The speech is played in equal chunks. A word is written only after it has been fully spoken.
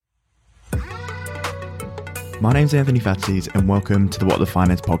My name's Anthony Fatzis and welcome to the What the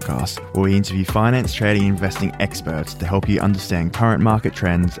Finance podcast, where we interview finance, trading, and investing experts to help you understand current market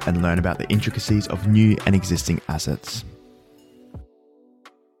trends and learn about the intricacies of new and existing assets.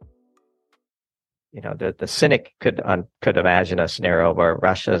 You know, the cynic could imagine a scenario where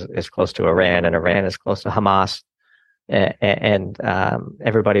Russia is close to Iran and Iran is close to Hamas, and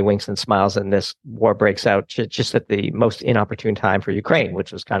everybody winks and smiles, and this war breaks out just at the most inopportune time for Ukraine,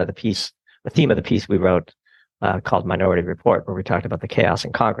 which was kind of the theme of the piece we wrote called Minority Report, where we talked about the chaos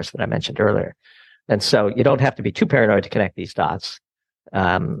in Congress that I mentioned earlier. And so you don't have to be too paranoid to connect these dots.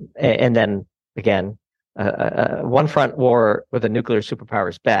 And then again, one front war with a nuclear superpower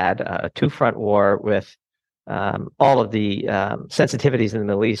is bad. A two-front war with all of the sensitivities in the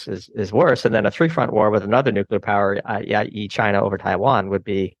Middle East is worse. And then a three-front war with another nuclear power, i.e. China over Taiwan, would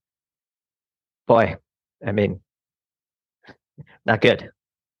be, boy, I mean, not good.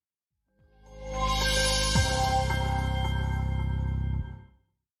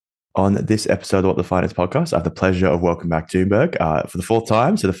 On this episode of What the Finance podcast, I have the pleasure of welcoming back Doomberg for the fourth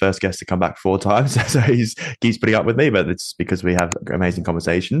time. So the first guest to come back 4 times. So he keeps putting up with me, but it's because we have amazing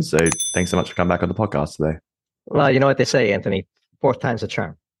conversations. So thanks so much for coming back on the podcast today. Well, you know what they say, Anthony, 4th time's a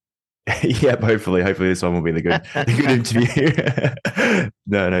charm. Yeah, hopefully this one will be the good interview.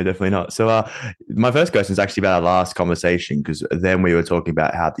 No, definitely not. So my first question is actually about our last conversation, because then we were talking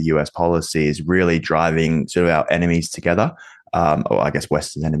about how the US policy is really driving sort of our enemies together. Or I guess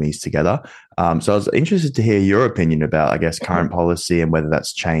Western enemies together. So I was interested to hear your opinion about, I guess, current policy and whether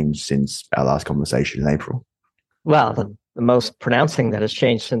that's changed since our last conversation in April. Well, the most pronounced thing that has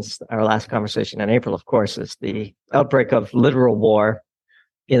changed since our last conversation in April, of course, is the outbreak of literal war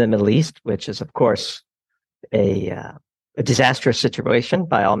in the Middle East, which is, of course, a disastrous situation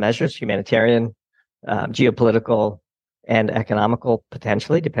by all measures, humanitarian, geopolitical, and economical,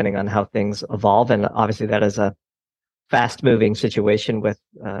 potentially, depending on how things evolve. And obviously that is a fast-moving situation with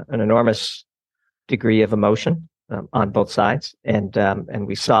an enormous degree of emotion on both sides, and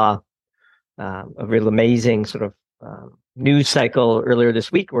we saw a real amazing sort of news cycle earlier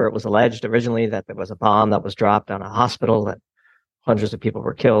this week, where it was alleged originally that there was a bomb that was dropped on a hospital, that hundreds of people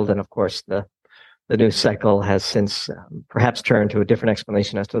were killed, and of course the news cycle has since perhaps turned to a different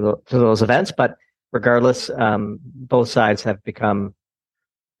explanation as to those events. But regardless, both sides have become,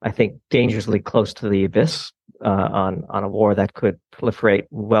 I think, dangerously close to the abyss on a war that could proliferate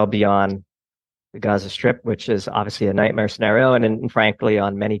well beyond the Gaza Strip, which is obviously a nightmare scenario, and frankly,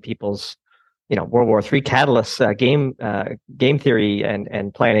 on many people's, World War III catalysts, game theory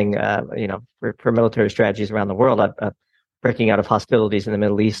and planning, for military strategies around the world. Breaking out of hostilities in the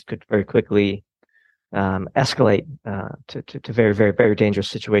Middle East could very quickly escalate to very, very, very dangerous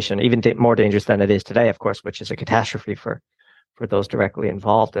situation, even more dangerous than it is today, of course, which is a catastrophe for those directly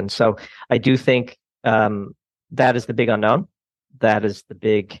involved. And so I do think that is the big unknown. That is the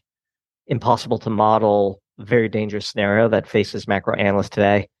big impossible to model, very dangerous scenario that faces macro analysts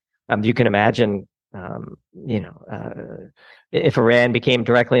today. You can imagine, if Iran became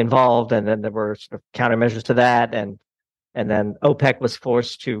directly involved, and then there were sort of countermeasures to that, and then OPEC was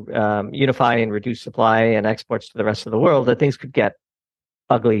forced to unify and reduce supply and exports to the rest of the world, that things could get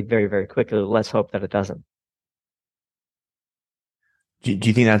ugly very, very quickly. Let's hope that it doesn't. Do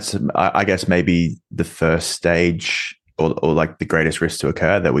you think that's, I guess, maybe the first stage or like the greatest risk to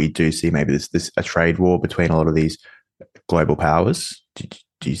occur, that we do see maybe this a trade war between a lot of these global powers?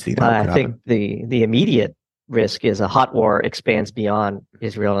 Do you think that I think the immediate risk is a hot war expands beyond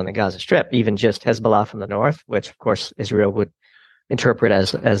Israel and the Gaza Strip, even just Hezbollah from the north, which of course Israel would interpret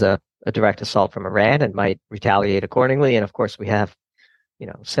as a direct assault from Iran and might retaliate accordingly. And of course we have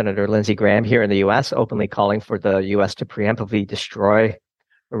Senator Lindsey Graham here in the U.S. openly calling for the U.S. to preemptively destroy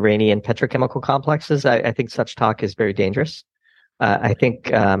Iranian petrochemical complexes. I think such talk is very dangerous. I think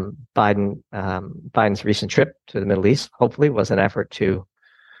Biden's recent trip to the Middle East hopefully was an effort to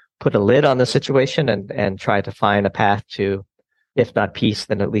put a lid on the situation and try to find a path to, if not peace,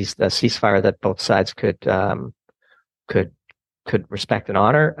 then at least a ceasefire that both sides could respect and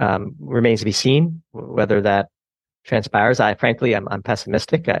honor. Remains to be seen whether that transpires. I'm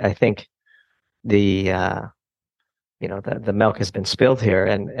pessimistic. I think the milk has been spilled here,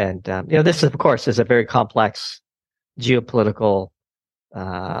 and this of course is a very complex geopolitical,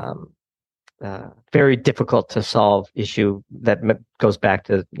 very difficult to solve issue that goes back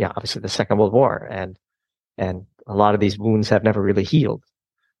to obviously the Second World War, and a lot of these wounds have never really healed,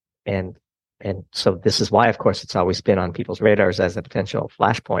 and so this is why, of course, it's always been on people's radars as a potential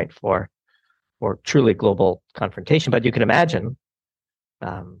flashpoint for truly global confrontation. But you can imagine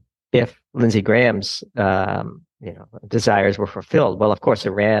if Lindsey Graham's desires were fulfilled. Well, of course,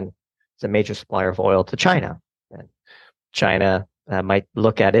 Iran is a major supplier of oil to China, And China might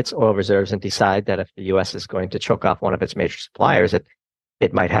look at its oil reserves and decide that if the U.S. is going to choke off one of its major suppliers,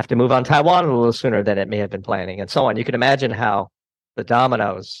 it might have to move on Taiwan a little sooner than it may have been planning, and so on. You can imagine how the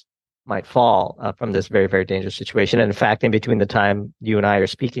dominoes might fall from this very, very dangerous situation. And in fact, in between the time you and I are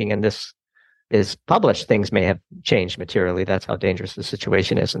speaking and this is published, things may have changed materially. That's how dangerous the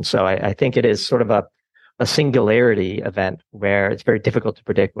situation is. And so I think it is sort of a singularity event where it's very difficult to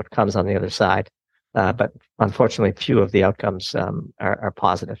predict what comes on the other side. But unfortunately, few of the outcomes are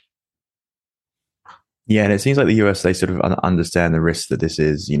positive. Yeah, and it seems like the US, they sort of understand the risks that this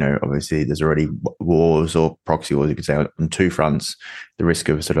is. Obviously there's already wars or proxy wars, you could say, on two fronts. The risk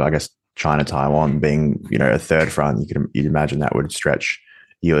of sort of, I guess, China, Taiwan being, a third front. You'd imagine that would stretch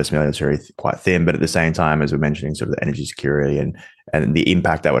US military quite thin. But at the same time, as we're mentioning, sort of the energy security and the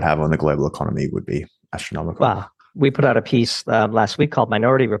impact that would have on the global economy would be astronomical. Wow. We put out a piece last week called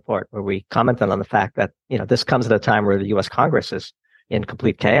Minority Report, where we commented on the fact that, this comes at a time where the US Congress is in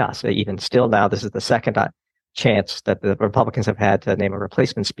complete chaos. Even still now, this is the second chance that the Republicans have had to name a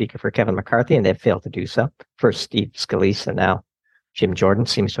replacement speaker for Kevin McCarthy, and they've failed to do so. First Steve Scalise, and now Jim Jordan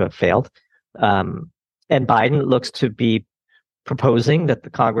seems to have failed. And Biden looks to be proposing that the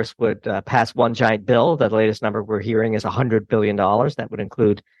Congress would pass one giant bill. The latest number we're hearing is $100 billion. That would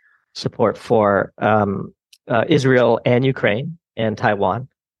include support for Israel and Ukraine and Taiwan,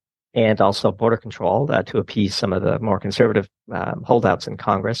 and also border control to appease some of the more conservative holdouts in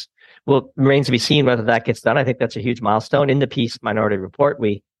Congress. Well, it remains to be seen whether that gets done. I think that's a huge milestone. In the piece Minority Report,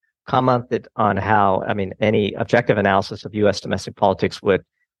 we commented on how, any objective analysis of U.S. domestic politics would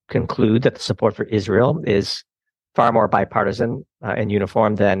conclude that the support for Israel is far more bipartisan and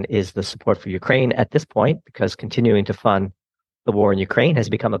uniform than is the support for Ukraine at this point, because continuing to fund the war in Ukraine has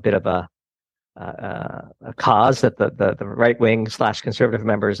become a bit of a cause that the right wing / conservative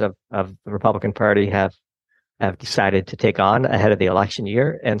members of the Republican Party have decided to take on ahead of the election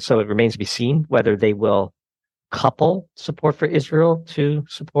year. And so it remains to be seen whether they will couple support for Israel to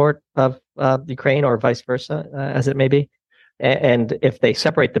support of Ukraine, or vice versa, as it may be. And if they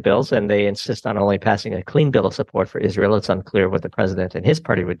separate the bills and they insist on only passing a clean bill of support for Israel, it's unclear what the president and his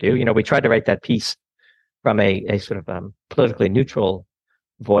party would do. We tried to write that piece from a sort of politically neutral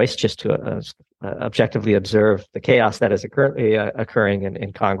voice, just to objectively observe the chaos that is currently occurring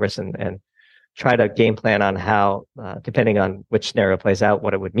in Congress, and try to game plan on how, depending on which scenario plays out,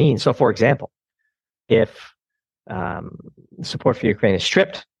 what it would mean. So, for example, if support for Ukraine is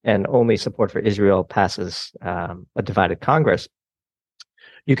stripped and only support for Israel passes a divided Congress,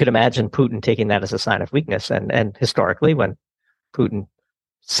 you could imagine Putin taking that as a sign of weakness. And historically, when Putin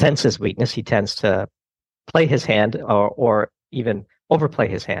senses weakness, he tends to play his hand, or even overplay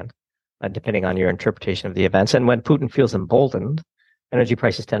his hand, depending on your interpretation of the events. And when Putin feels emboldened, energy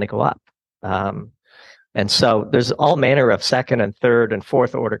prices tend to go up. And so there's all manner of second and third and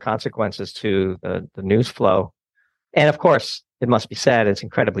fourth order consequences to the news flow. And of course, it must be said, it's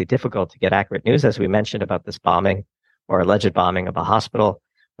incredibly difficult to get accurate news, as we mentioned, about this bombing or alleged bombing of a hospital.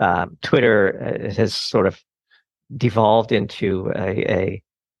 Twitter has sort of devolved into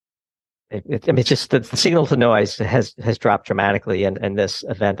it's just the signal to noise has dropped dramatically. And this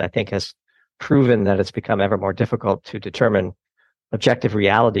event, I think, has proven that it's become ever more difficult to determine objective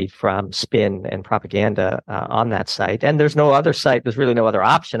reality from spin and propaganda on that site. And there's no other site. There's really no other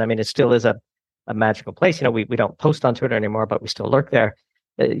option. It still is a magical place. We don't post on Twitter anymore, but we still lurk there.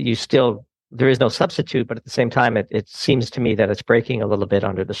 There is no substitute, but at the same time, it seems to me that it's breaking a little bit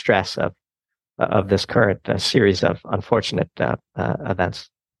under the stress of this current series of unfortunate events.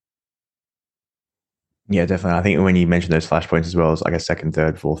 Yeah, definitely. I think when you mentioned those flashpoints as well as, like, a second,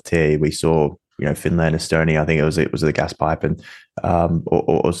 third, fourth tier, we saw, Finland, Estonia. I think it was the gas pipe and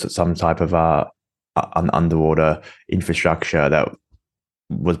or some type of underwater infrastructure that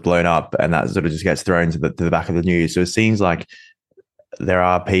was blown up, and that sort of just gets thrown to the back of the news. So it seems like there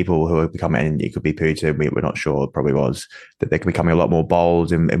are people who are becoming, and it could be Putin, we're not sure, it probably was, that they're becoming a lot more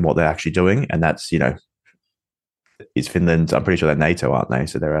bold in what they're actually doing. And that's, is Finland, I'm pretty sure they're NATO, aren't they?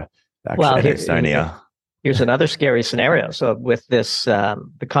 So they're actually Estonia. Here's another scary scenario. So with this,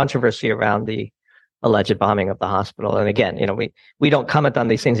 the controversy around the alleged bombing of the hospital, and again, we don't comment on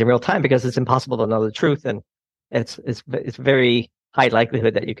these things in real time because it's impossible to know the truth, and it's very high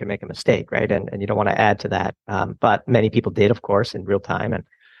likelihood that you can make a mistake, right? And you don't want to add to that. But many people did, of course, in real time,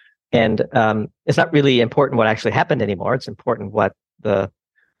 and it's not really important what actually happened anymore. It's important what the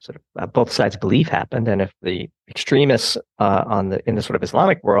sort of both sides believe happened, and if the extremists in the sort of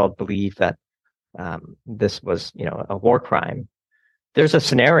Islamic world believe that this was, a war crime, there's a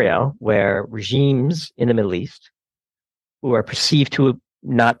scenario where regimes in the Middle East who are perceived to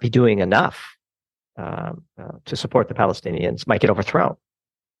not be doing enough to support the Palestinians might get overthrown.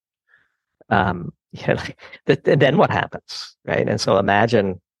 Then what happens, right? And so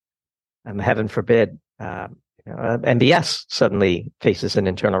imagine, heaven forbid, MBS suddenly faces an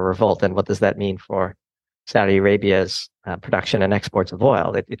internal revolt, and what does that mean for Saudi Arabia's production and exports of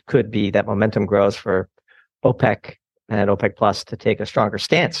oil? It could be that momentum grows for OPEC and OPEC Plus to take a stronger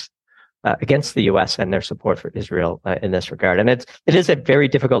stance against the U.S. and their support for Israel in this regard. And it is a very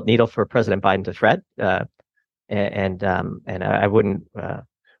difficult needle for President Biden to thread, and I wouldn't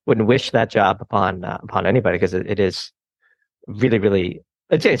wish that job upon anybody, because it is really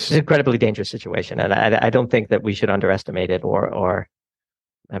it's an incredibly dangerous situation, and I don't think that we should underestimate it, or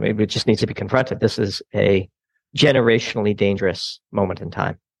I mean, it just needs to be confronted. This is a generationally dangerous moment in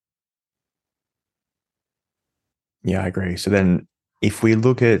time. Yeah, I agree. So then if we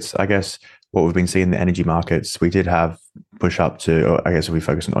look at, I guess, what we've been seeing in the energy markets, we did have push up to, or I guess if we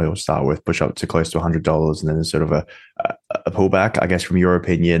focus on oil to start with, push up to close to $100, and then there's sort of a pullback. I guess from your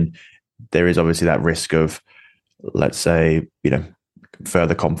opinion, there is obviously that risk of, let's say,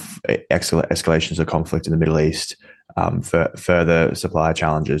 further escalations of conflict in the Middle East, further supply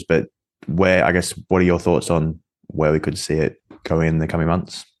challenges. But what are your thoughts on where we could see it go in the coming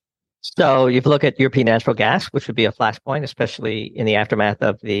months? So you look at European natural gas, which would be a flashpoint, especially in the aftermath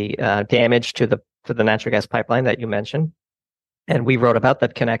of the damage to the natural gas pipeline that you mentioned. And we wrote about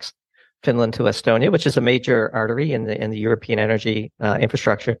that connects Finland to Estonia, which is a major artery in the European energy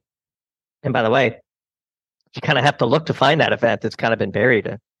infrastructure. And by the way, you kind of have to look to find that event. It's kind of been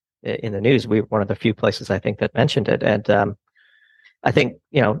buried in the news. We're one of the few places, I think, that mentioned it. And I think,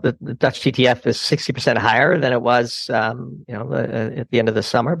 the Dutch TTF is 60% higher than it was, at the end of the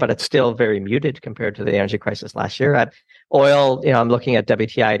summer, but it's still very muted compared to the energy crisis last year. Oil, I'm looking at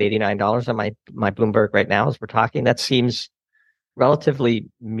WTI at $89 on my Bloomberg right now as we're talking. That seems relatively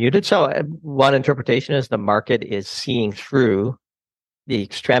muted. So one interpretation is the market is seeing through the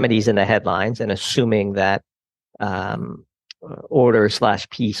extremities in the headlines and assuming that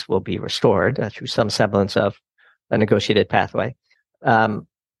order/peace will be restored through some semblance of a negotiated pathway.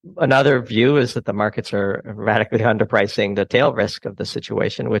 Another view is that the markets are radically underpricing the tail risk of the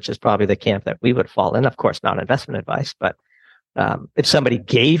situation, which is probably the camp that we would fall in. Of course, not investment advice, but if somebody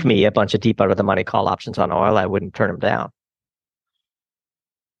gave me a bunch of deep out of the money call options on oil, I wouldn't turn them down.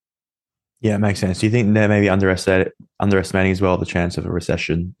 Yeah, it makes sense. Do you think they're maybe underestimating as well the chance of a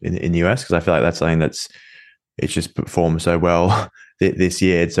recession in the US? Because I feel like that's something it's just performed so well this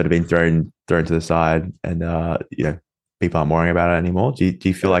year. It's sort of been thrown to the side, and people aren't worrying about it anymore. Do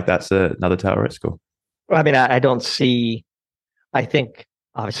you feel like that's another tail risk? Or? Well, I mean, I don't see. I think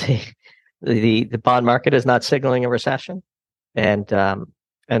obviously the bond market is not signaling a recession, and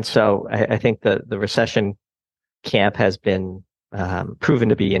so I think the recession camp has been proven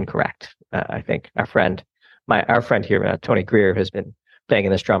to be incorrect. I think our friend here, Tony Greer, has been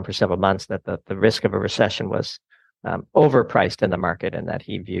banging this drum for several months that the risk of a recession was overpriced in the market, and that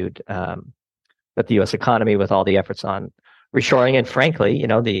he viewed that the U.S. economy, with all the efforts on reshoring, and frankly,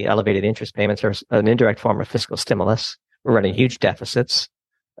 the elevated interest payments are an indirect form of fiscal stimulus. We're running huge deficits.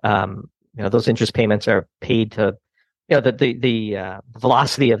 Those interest payments are paid to, the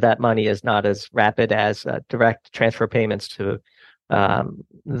velocity of that money is not as rapid as direct transfer payments to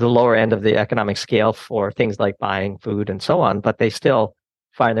the lower end of the economic scale for things like buying food and so on, but they still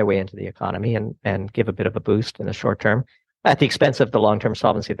find their way into the economy and give a bit of a boost in the short term, at the expense of the long-term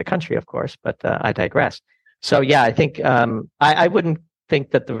solvency of the country, of course, but I digress. So, yeah, I think I wouldn't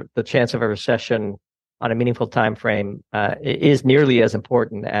think that the chance of a recession on a meaningful time frame is nearly as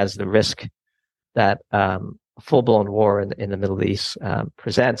important as the risk that a full-blown war in the Middle East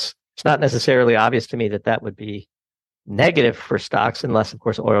presents. It's not necessarily obvious to me that would be negative for stocks, unless, of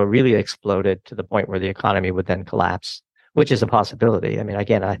course, oil really exploded to the point where the economy would then collapse, which is a possibility. I mean,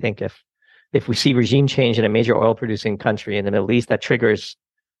 again, I think if we see regime change in a major oil-producing country in the Middle East, that triggers,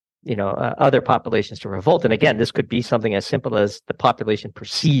 other populations to revolt. And again, this could be something as simple as the population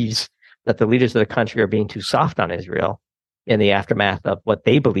perceives that the leaders of the country are being too soft on Israel in the aftermath of what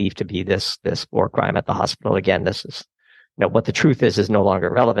they believe to be this war crime at the hospital. Again, this is, what the truth is no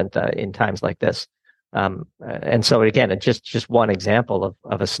longer relevant in times like this. And so again, it's just one example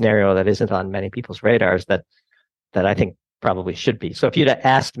of a scenario that isn't on many people's radars that I think probably should be. So if you'd have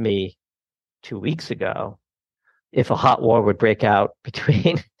asked me 2 weeks ago if a hot war would break out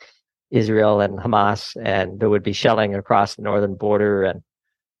between Israel and Hamas, and there would be shelling across the northern border,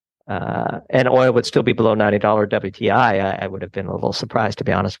 and oil would still be below $90 WTI, I would have been a little surprised, to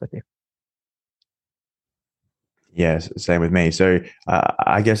be honest with you. Yes, same with me. So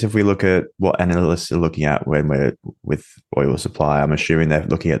I guess if we look at what analysts are looking at when we're with oil supply, I'm assuming they're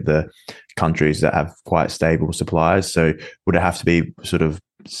looking at the countries that have quite stable supplies. So would it have to be sort of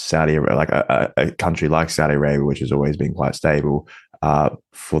Saudi, like a country like Saudi Arabia, which has always been quite stable,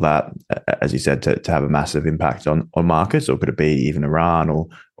 for that, as you said, to have a massive impact on markets, or could it be even Iran or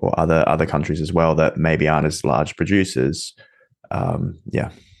other countries as well that maybe aren't as large producers?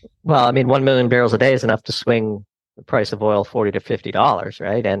 Yeah. Well, I mean, 1 million barrels a day is enough to swing the price of oil $40 to $50,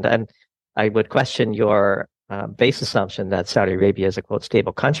 right? And I would question your base assumption that Saudi Arabia is a quote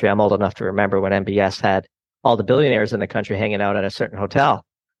stable country. I'm old enough to remember when MBS had all the billionaires in the country hanging out at a certain hotel,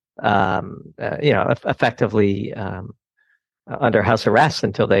 effectively under house arrest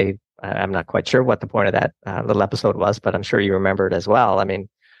until they. I'm not quite sure what the point of that little episode was, but I'm sure you remember it as well. I mean,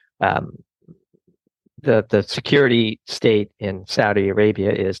 um, the security state in Saudi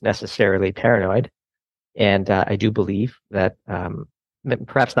Arabia is necessarily paranoid, and I do believe that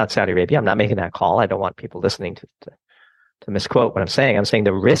perhaps not Saudi Arabia. I'm not making that call. I don't want people listening to misquote what I'm saying. I'm saying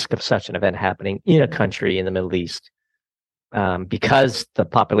the risk of such an event happening in a country in the Middle East, because the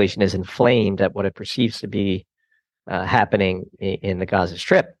population is inflamed at what it perceives to be happening in the Gaza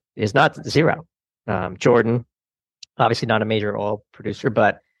Strip, is not zero. Jordan, obviously not a major oil producer,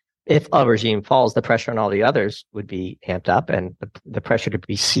 but if a regime falls, the pressure on all the others would be amped up, and the pressure to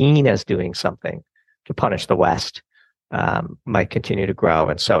be seen as doing something to punish the West might continue to grow.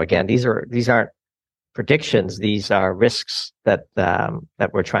 And so again, these aren't predictions; these are risks that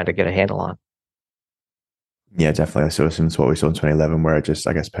we're trying to get a handle on. Yeah, definitely. So similar to what we saw in 2011, where it just,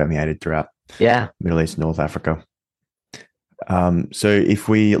 I guess, permeated throughout Middle East, North Africa. So if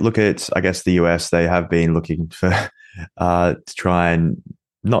we look at, I guess, the US, they have been looking for to try and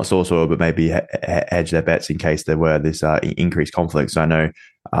not source oil, but maybe hedge their bets in case there were this increased conflict. So I know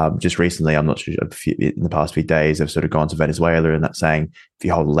just recently, I'm not sure, in the past few days, they've sort of gone to Venezuela and that's saying if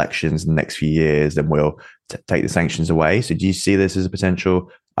you hold elections in the next few years, then we'll take the sanctions away. So do you see this as a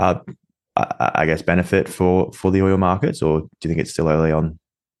potential, I guess, benefit for the oil markets, or do you think it's still early on?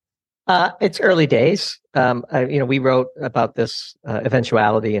 It's early days. We wrote about this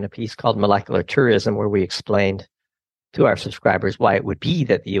eventuality in a piece called Molecular Tourism, where we explained to our subscribers why it would be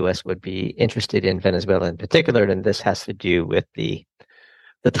that the U.S. would be interested in Venezuela in particular. And this has to do with the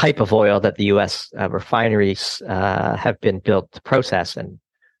type of oil that the U.S. Refineries have been built to process. And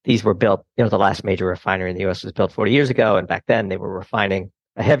these were built, the last major refinery in the U.S. was built 40 years ago. And back then they were refining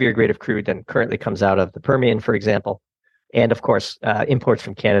a heavier grade of crude than currently comes out of the Permian, for example. And of course, imports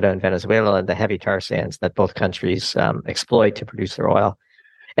from Canada and Venezuela and the heavy tar sands that both countries exploit to produce their oil.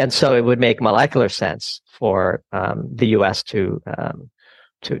 And so it would make molecular sense for the U.S. to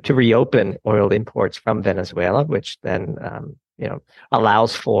reopen oil imports from Venezuela, which then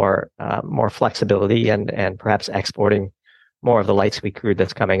allows for more flexibility and perhaps exporting more of the light sweet crude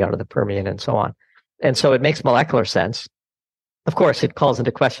that's coming out of the Permian and so on. And so it makes molecular sense. Of course, it calls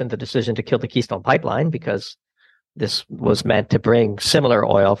into question the decision to kill the Keystone Pipeline, because this was meant to bring similar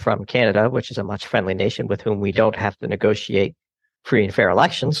oil from Canada, which is a much friendly nation with whom we don't have to negotiate free and fair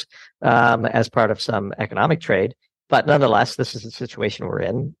elections as part of some economic trade. But nonetheless, this is the situation we're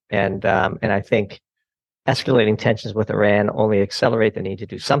in. And I think escalating tensions with Iran only accelerate the need to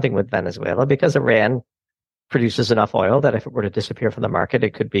do something with Venezuela, because Iran produces enough oil that if it were to disappear from the market,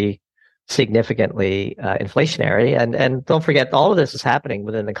 it could be significantly inflationary. And don't forget, all of this is happening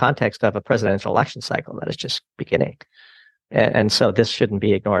within the context of a presidential election cycle that is just beginning. And so this shouldn't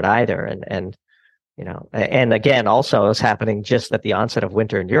be ignored either. And again, also is happening just at the onset of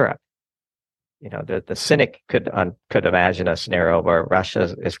winter in Europe. The cynic could imagine a scenario where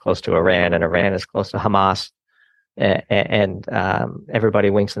Russia is close to Iran and Iran is close to Hamas, and everybody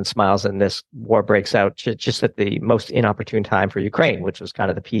winks and smiles, and this war breaks out just at the most inopportune time for Ukraine, which was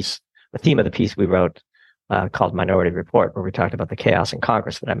kind of the theme of the piece we wrote called Minority Report, where we talked about the chaos in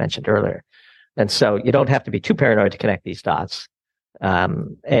Congress that I mentioned earlier. And so you don't have to be too paranoid to connect these dots.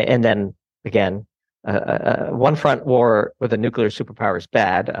 And then again, one front war with a nuclear superpower is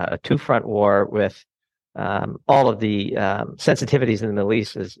bad. A two-front war with all of the sensitivities in the Middle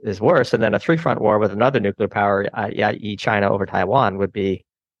East is worse. And then a three-front war with another nuclear power, i.e. China over Taiwan, would be,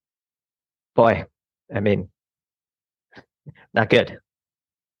 boy, I mean, not good.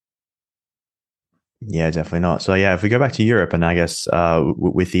 Yeah, definitely not. So yeah, if we go back to Europe, and I guess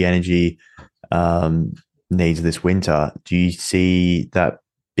with the energy needs this winter, do you see that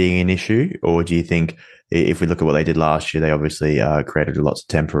being an issue, or do you think if we look at what they did last year, they obviously created lots of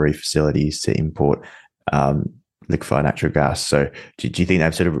temporary facilities to import liquefied natural gas. So do you think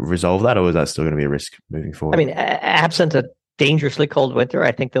they've sort of resolved that, or is that still going to be a risk moving forward? I mean, absent a dangerously cold winter.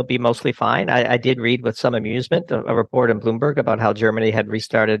 I think they'll be mostly fine. I did read with some amusement a report in Bloomberg about how Germany had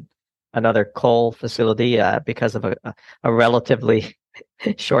restarted another coal facility because of a relatively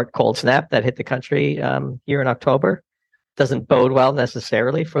short cold snap that hit the country here in October. Doesn't bode well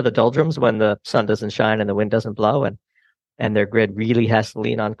necessarily for the doldrums when the sun doesn't shine and the wind doesn't blow, and their grid really has to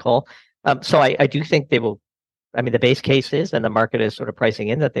lean on coal. So I do think they will. I mean, the base case is, and the market is sort of pricing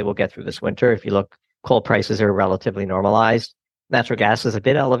in, that they will get through this winter. If you look, coal prices are relatively normalized. Natural gas is a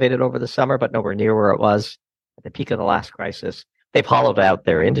bit elevated over the summer, but nowhere near where it was at the peak of the last crisis. They've hollowed out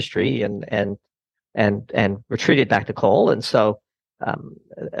their industry and retreated back to coal. And so,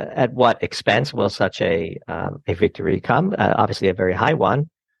 at what expense will such a victory come? Obviously, a very high one.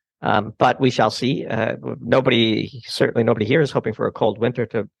 But we shall see. Nobody here is hoping for a cold winter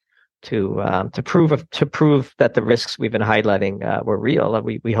to prove that the risks we've been highlighting were real.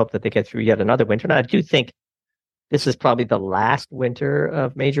 We hope that they get through yet another winter. And I do think this is probably the last winter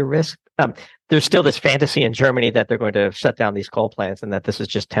of major risk. There's still this fantasy in Germany that they're going to shut down these coal plants and that this is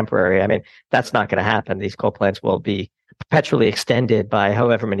just temporary. I mean, that's not going to happen. These coal plants will be perpetually extended by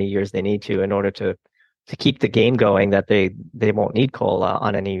however many years they need to in order to keep the game going, that they won't need coal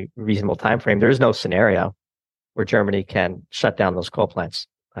on any reasonable time frame. There is no scenario where Germany can shut down those coal plants.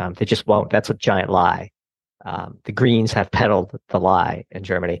 They just won't. That's a giant lie. The Greens have peddled the lie in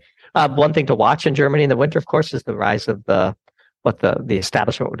Germany. One thing to watch in Germany in the winter, of course, is the rise of what the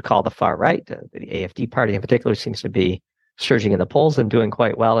establishment would call the far right. The AfD party in particular seems to be surging in the polls and doing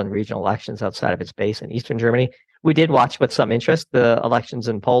quite well in regional elections outside of its base in Eastern Germany. We did watch with some interest the elections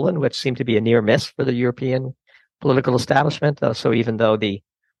in Poland, which seemed to be a near miss for the European political establishment. So even though the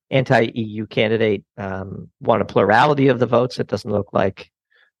anti-EU candidate won a plurality of the votes, it doesn't look like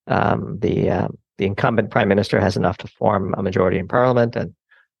the incumbent prime minister has enough to form a majority in parliament. And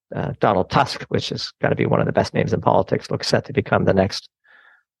Donald Tusk, which is going to be one of the best names in politics, looks set to become the next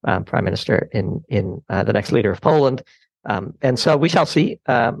prime minister in the next leader of Poland. And so we shall see.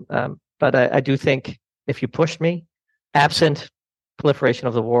 But I do think, if you pushed me, absent proliferation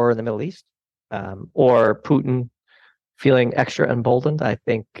of the war in the Middle East or Putin feeling extra emboldened, I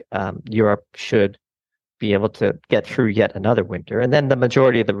think Europe should be able to get through yet another winter. And then the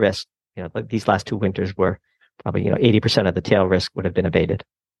majority of the risk, like these last two winters were probably, 80% of the tail risk would have been abated.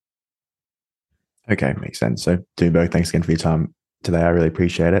 Okay, makes sense. So, Doomberg, thanks again for your time today. I really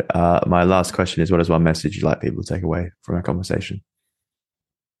appreciate it. My last question is, what is one message you'd like people to take away from our conversation?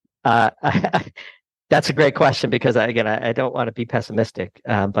 That's a great question, because I don't want to be pessimistic,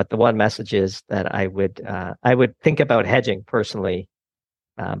 but the one message is that I would think about hedging personally,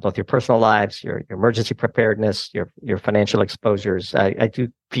 both your personal lives, your emergency preparedness, your financial exposures. I do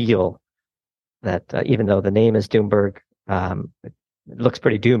feel that even though the name is Doomberg, it looks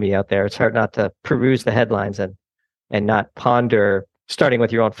pretty doomy out there. It's hard not to peruse the headlines and not ponder, starting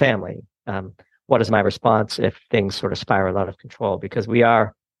with your own family. What is my response if things sort of spiral out of control? Because we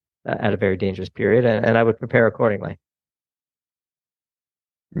are at a very dangerous period, and I would prepare accordingly.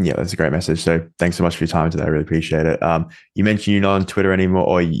 Yeah, that's a great message. So thanks so much for your time today. I really appreciate it. You mentioned you're not on Twitter anymore,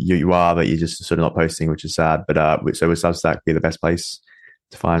 or you are, but you're just sort of not posting, which is sad. But so would Substack be the best place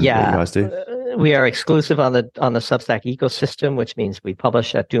to find what you guys do? We are exclusive on the Substack ecosystem, which means we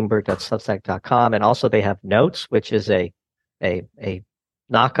publish at doomberg.substack.com, and also they have Notes, which is a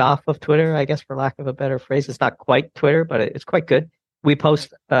knockoff of Twitter, I guess, for lack of a better phrase. It's not quite Twitter, but it's quite good. We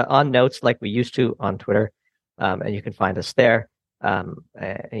post on Notes like we used to on Twitter, and you can find us there. We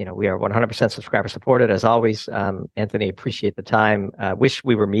are 100% subscriber supported, as always. Anthony, appreciate the time. Wish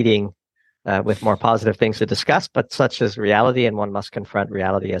we were meeting with more positive things to discuss, but such is reality, and one must confront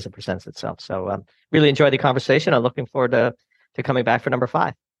reality as it presents itself. So really enjoy the conversation. I'm looking forward to coming back for number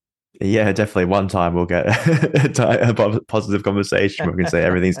 5. Yeah, definitely. One time we'll get a positive conversation where we can say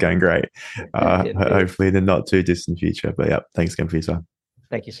everything's going great. Hopefully in the not too distant future. But yeah, thanks again for your time.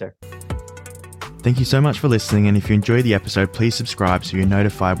 Thank you, sir. Thank you so much for listening. And if you enjoyed the episode, please subscribe so you're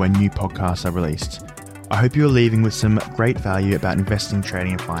notified when new podcasts are released. I hope you're leaving with some great value about investing,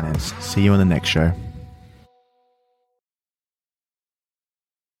 trading, and finance. See you on the next show.